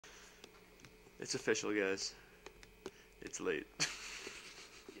It's official, guys. It's late. You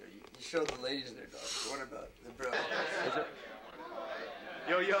showed the ladies their dog. What about the bro?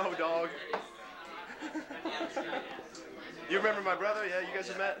 Yo, dog. You remember my brother? Yeah, you guys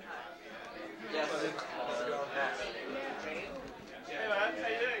have met? Yes. Hey man, how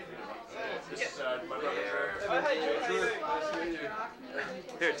you doing? This is my brother.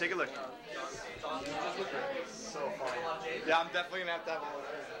 Here, take a look. So funny. Yeah, I'm definitely gonna have to have a look.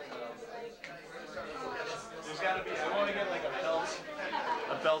 There's gotta be. I want to get like a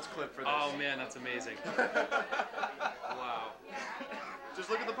belt clip for this. Oh man, that's amazing. Wow. Just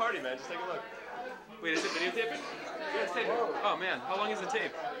look at the party, man. Just take a look. Wait, is it videotaping? Yeah, it's taping. Oh man, how long is the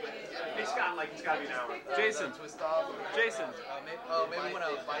tape? It's gotta be an hour. Jason. Jason. Maybe when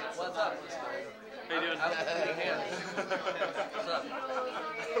I was fighting. What's up? How you doing? What's up?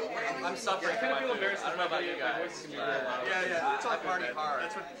 I'm suffering. I kind of feel embarrassed. I don't know about you guys. Yeah. It's all I party hard.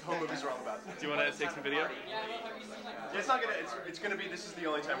 That's what home movies are all about. Do you want to take some video? Yeah, it's not gonna. It's gonna be. This is the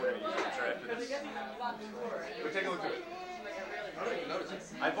only time we're gonna use it. Right after this. We'll take a look at it.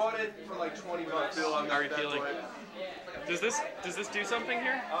 I bought it for like 20 bucks. How are you feeling? Does this do something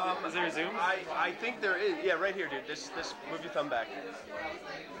here? Is there a zoom? I think there is. Yeah, right here, dude. This move your thumb back.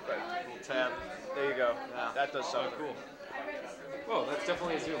 Right. Little tab. There you go. Yeah. That does something. Cool. Whoa, that's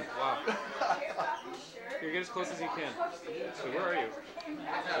definitely a zoom. Wow. Here, get as close as you can. So where are you?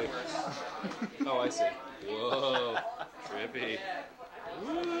 Oh, I see. Whoa. Trippy.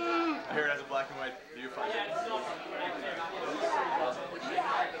 Woo. Here it has a black and white view finder.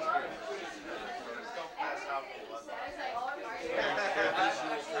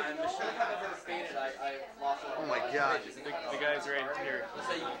 Oh my god. The guy's right here.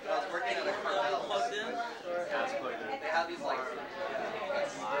 So I was working on a cartel plugged in. That's plugged in. They have these like,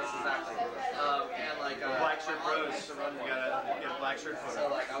 exactly. And like Black shirt bros. You gotta get a black shirt photo. So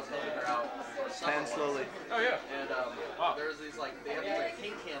like I was helping her out. Stand slowly. Oh yeah. And there's these like they have these like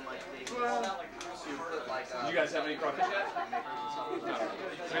paint can like things to put like. You guys have any crawfish yet?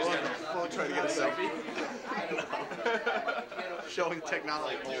 We'll try to get a selfie. Showing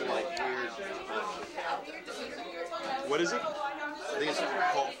technology like weird. What is it? I think it's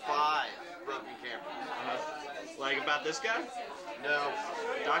called 5 broken camera. Like about this guy? No.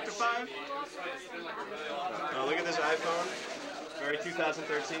 Dr. 5? Oh, look at this iPhone. Very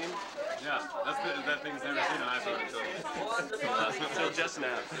 2013. Yeah, that thing's never seen an iPhone Until just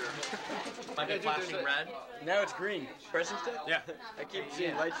now. Like a flashing red. Now it's green. Pressing stick? Yeah. I keep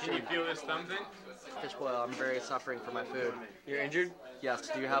seeing lights Can you change. feel this thumb thing? Fish boil, I'm very suffering for my food. You're injured? Yes.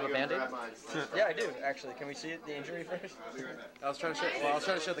 Do you have a Go band-aid? grab mine. Yeah, I do, actually. Can we see the injury first? I was trying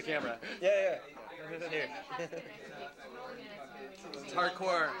to show the camera. Yeah. Here. It's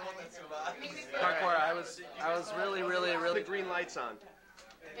hardcore. Hardcore. I was really The green lights on.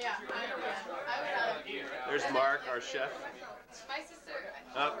 Yeah, There's Mark, our chef. my sister.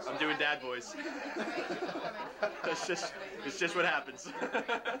 Oh, I'm doing dad voice. it's just what happens.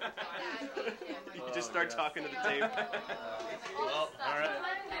 You just start talking to the tape. Well, all right.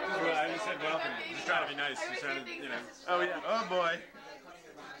 Well, I just said welcome. Just trying to be nice. Just trying to, Oh yeah. Oh boy.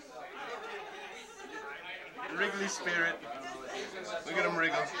 Wrigley spirit. Look at him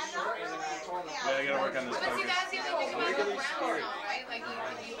wriggle. Yeah, I gotta work on this But see, focus. that's the other thing about the brown zone, right? Like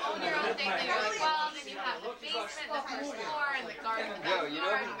you own your own thing, then you're like, well, then you have the basement, the first floor, and the garden. Yo,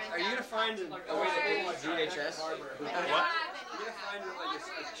 are you gonna find a way to edit VHS? What? You're gonna find like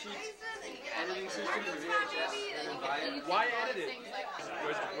a cheap editing system for VHS and then buy it? Why edit it?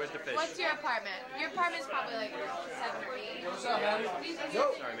 Where's the fish? What's your apartment? Your apartment's probably like 7 or 8. What's up, man?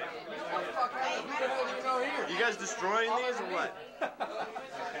 Sorry, man. You guys destroying these or what?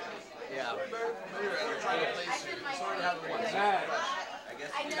 Yeah.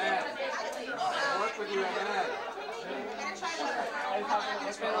 Work with you on that.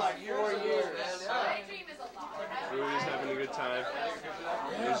 It's been like 4 years. My dream is a lot. Druidy's having a good time.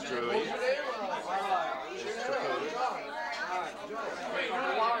 There's Druid.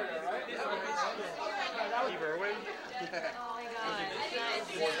 Steve Irwin.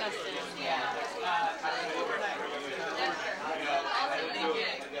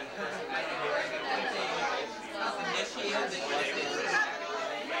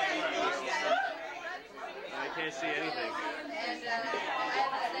 I can't see anything.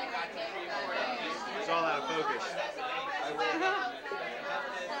 It's all out of focus.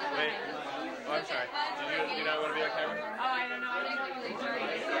 Wait. Oh, I'm sorry. Did you not want to be on camera? Oh, I don't know.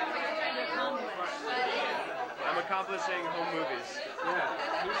 I'm accomplishing home movies.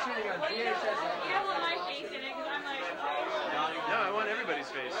 Yeah. You're shooting on VHS. You don't want my face in it because I'm like, No, I want everybody's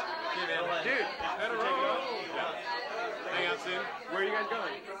face. Dude, better take it off. Hang out soon. Where are you guys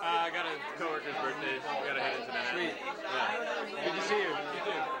going? I gotta coworker's birthday. We gotta head into that. Sweet. Yeah. Good to see you. You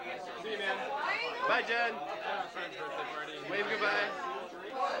too. See you, man. Bye, Jen. Friend's birthday party. Wave goodbye.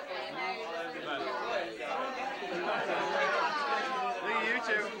 Goodbye. Look at you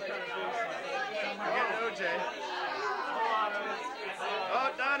two. We're getting OJ. Oh,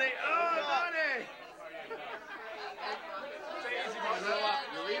 Donnie. Oh, Donnie.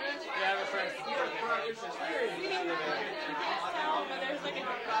 You're leaving? Yeah, I have a friend.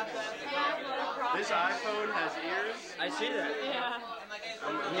 This iPhone has ears. I see that. Yeah.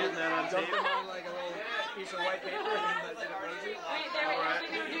 I'm getting that on tape. Dump them on like a little piece of white paper and that's it. Wait, there we go.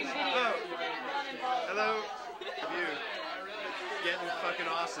 We're doing video. Oh. Hello. You. Getting fucking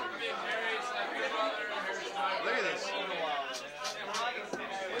awesome. Look at this.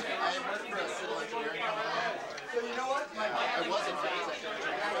 So you know what? I wasn't.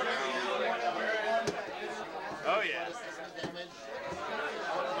 Oh yeah.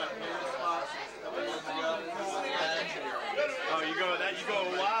 Oh, you go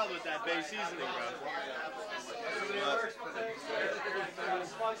wild with that base seasoning, bro. All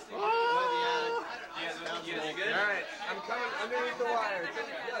right, I'm coming underneath the wire.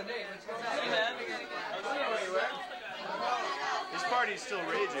 Yeah, Nate, let's go. Hey, man. This party's still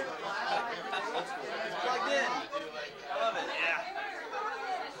raging. It's plugged in. I love it. Yeah.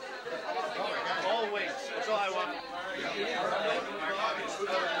 All wings. That's all I want.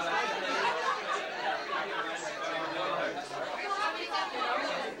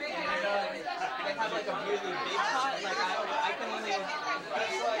 I have like a really big pot. Like I can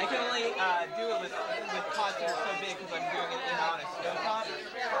only do it with pots that are so big because I'm doing it on a stove top.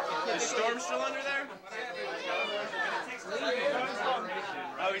 Is Storm still under there?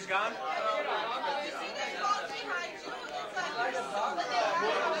 Oh, he's gone?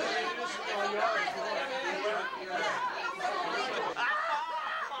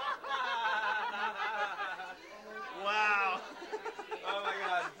 Wow. Oh my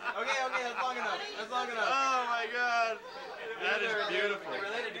god. Okay, that's long enough. That's long enough. Oh my god. That is beautiful. They're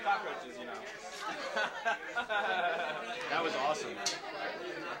related to cockroaches, you know. That was awesome.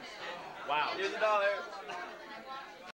 Wow. Here's $1.